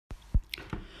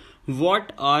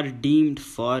What are deemed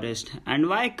forest and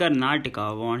why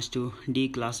Karnataka wants to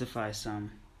declassify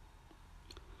some?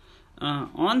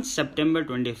 On September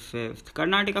 25th,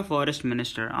 Karnataka Forest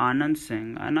Minister Anand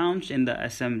Singh announced in the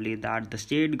assembly that the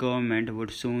state government would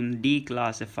soon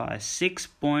declassify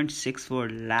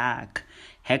 6.64 lakh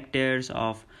hectares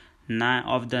of the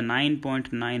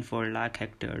 9.94 lakh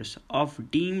hectares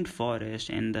of deemed forest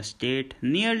in the state,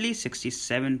 nearly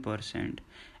 67%,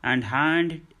 and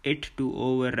hand it to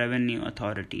over revenue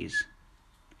authorities.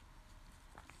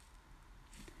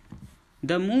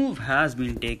 The move has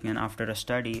been taken after a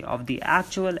study of the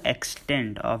actual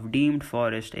extent of deemed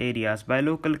forest areas by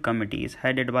local committees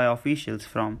headed by officials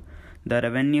from the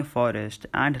Revenue Forest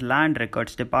and Land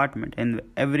Records Department in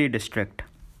every district.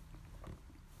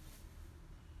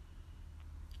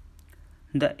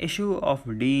 The issue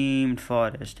of deemed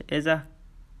forest is a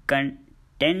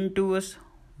contentious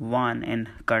one in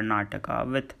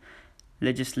Karnataka, with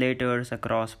legislators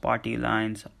across party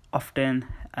lines often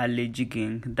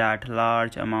alleging that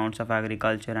large amounts of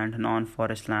agriculture and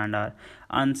non-forest land are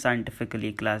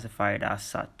unscientifically classified as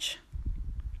such.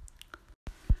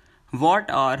 What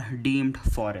are deemed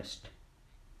forest?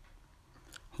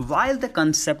 While the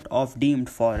concept of deemed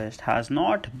forest has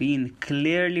not been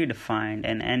clearly defined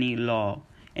in any law,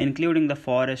 including the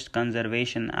Forest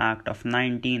Conservation Act of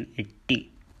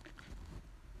 1980,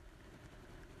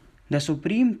 the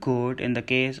Supreme Court, in the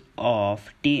case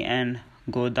of T.N.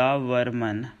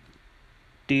 Godavarman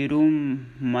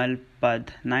Tirumalpad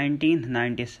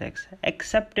 1996,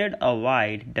 accepted a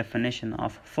wide definition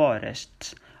of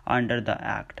forests under the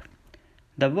Act.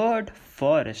 The word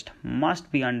forest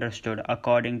must be understood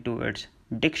according to its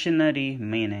dictionary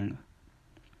meaning.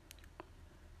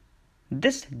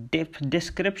 This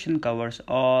description covers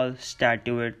all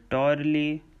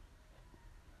statutorily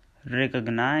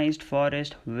recognized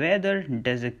forests, whether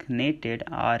designated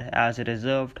or as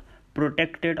reserved,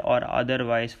 protected, or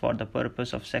otherwise for the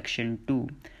purpose of Section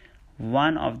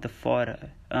 2(1)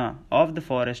 of the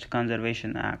Forest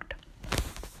Conservation Act.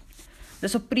 The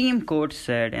Supreme Court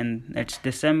said in its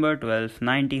December 12,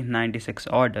 1996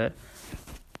 order,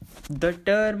 the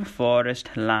term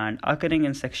forest land occurring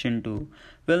in Section 2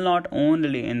 will not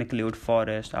only include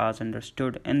forest as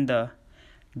understood in the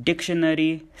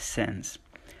dictionary sense,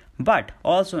 but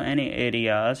also any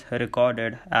areas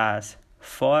recorded as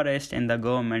forest in the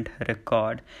government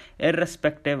record,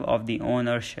 irrespective of the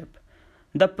ownership.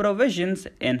 The provisions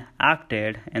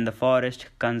enacted in the Forest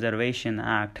Conservation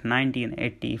Act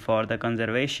 1980 for the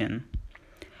conservation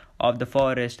of the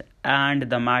forest and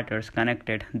the matters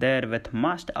connected therewith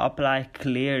must apply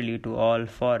clearly to all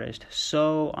forest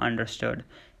so understood,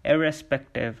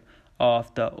 irrespective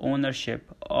of the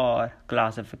ownership or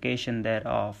classification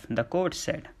thereof, the court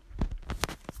said.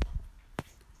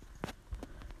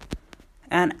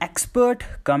 An expert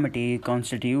committee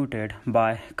constituted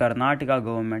by Karnataka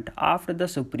government after the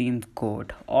Supreme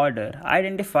Court order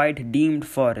identified deemed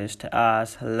forest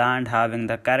as land having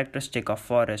the characteristic of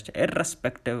forest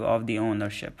irrespective of the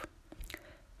ownership.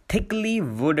 Thickly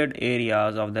wooded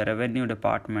areas of the Revenue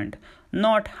Department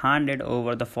not handed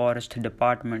over the Forest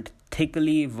Department.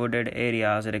 Thickly wooded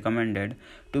areas recommended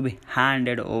to be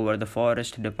handed over the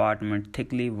Forest Department.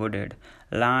 Thickly wooded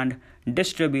land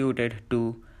distributed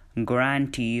to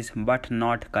grantees but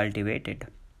not cultivated,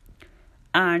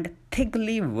 and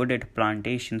thickly wooded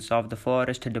plantations of the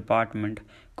Forest Department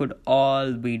could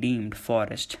all be deemed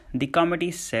forest, the committee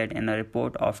said in a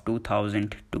report of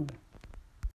 2002.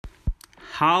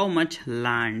 How much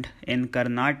land in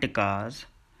Karnataka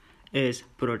is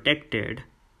protected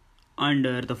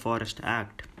under the Forest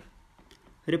Act?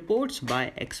 Reports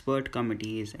by expert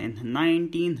committees in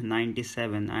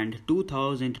 1997 and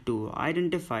 2002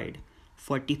 identified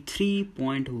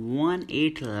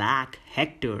 43.18 lakh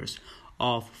hectares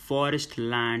of forest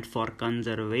land for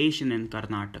conservation in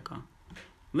Karnataka,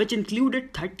 which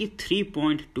included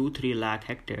 33.23 lakh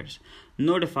hectares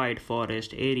notified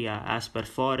forest area as per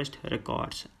forest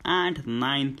records and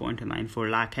 9.94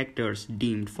 lakh hectares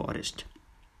deemed forest.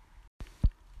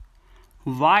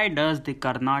 Why does the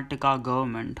Karnataka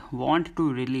government want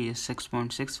to release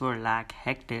 6.64 lakh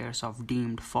hectares of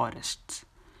deemed forests?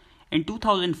 In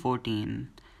 2014,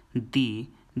 the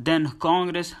then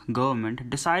Congress government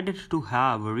decided to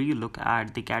have a relook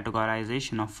at the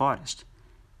categorization of forest.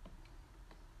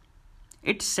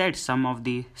 It said some of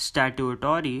the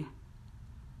statutory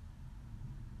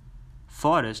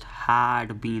forest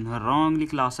had been wrongly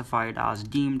classified as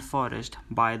deemed forest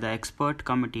by the expert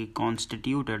committee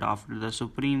constituted after the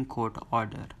Supreme Court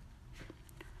order.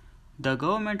 The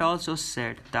government also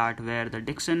said that where the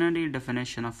dictionary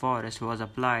definition of forest was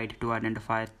applied to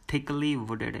identify thickly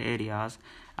wooded areas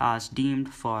as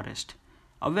deemed forest,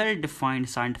 a well-defined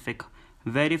scientific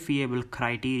verifiable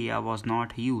criteria was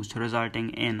not used,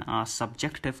 resulting in a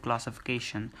subjective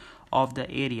classification of the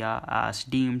area as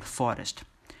deemed forest.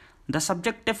 The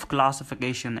subjective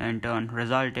classification in turn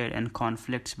resulted in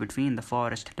conflicts between the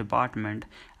Forest Department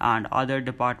and other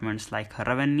departments like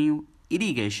Revenue,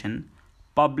 Irrigation,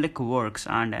 Public Works,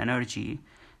 and Energy,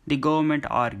 the government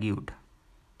argued.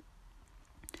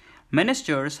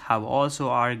 Ministers have also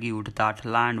argued that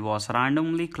land was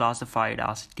randomly classified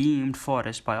as deemed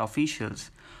forest by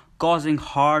officials, causing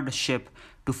hardship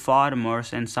to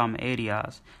farmers in some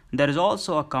areas. There is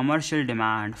also a commercial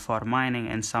demand for mining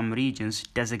in some regions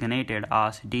designated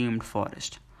as deemed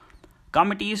forest.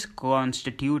 Committees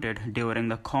constituted during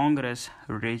the Congress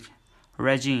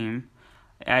regime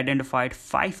identified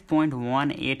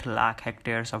 5.18 lakh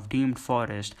hectares of deemed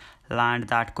forest land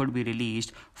that could be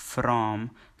released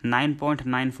from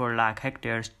 9.94 lakh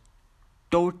hectares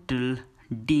total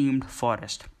deemed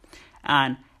forest.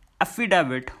 An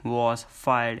affidavit was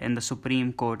filed in the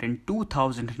Supreme Court in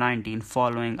 2019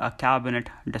 following a cabinet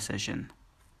decision.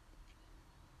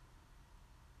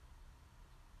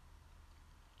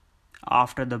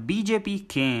 After the BJP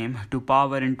came to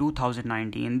power in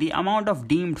 2019, the amount of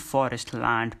deemed forest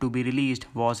land to be released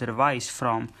was revised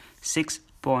from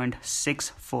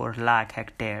 6.64 lakh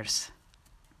hectares.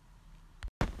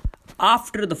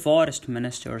 After the forest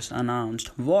ministers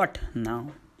announced what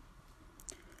now?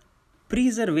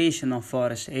 Preservation of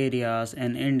forest areas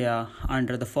in India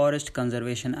under the Forest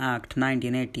Conservation Act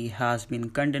 1980 has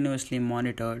been continuously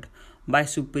monitored by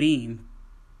Supreme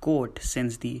Court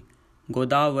since the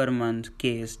Godavarman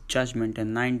case judgment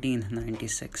in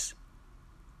 1996.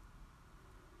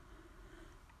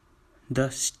 The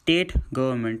state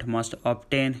government must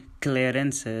obtain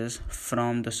clearances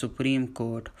from the Supreme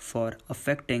Court for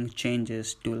effecting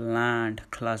changes to land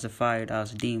classified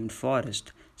as deemed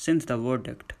forest since the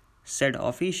verdict, said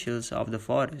officials of the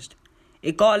Forest,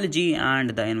 Ecology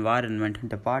and the Environment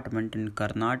Department in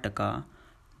Karnataka.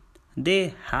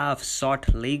 They have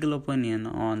sought legal opinion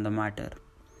on the matter.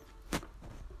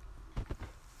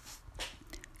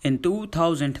 In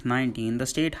 2019, the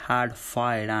state had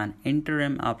filed an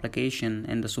interim application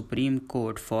in the Supreme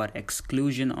Court for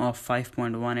exclusion of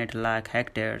 5.18 lakh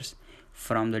hectares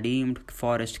from the deemed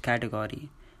forest category.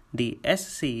 The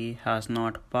SC has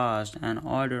not passed an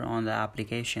order on the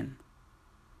application.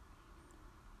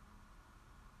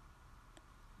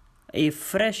 A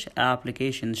fresh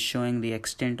application showing the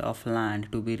extent of land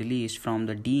to be released from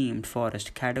the deemed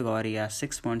forest category as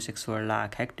 6.64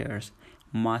 lakh hectares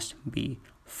must be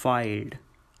filed,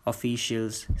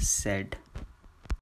 officials said.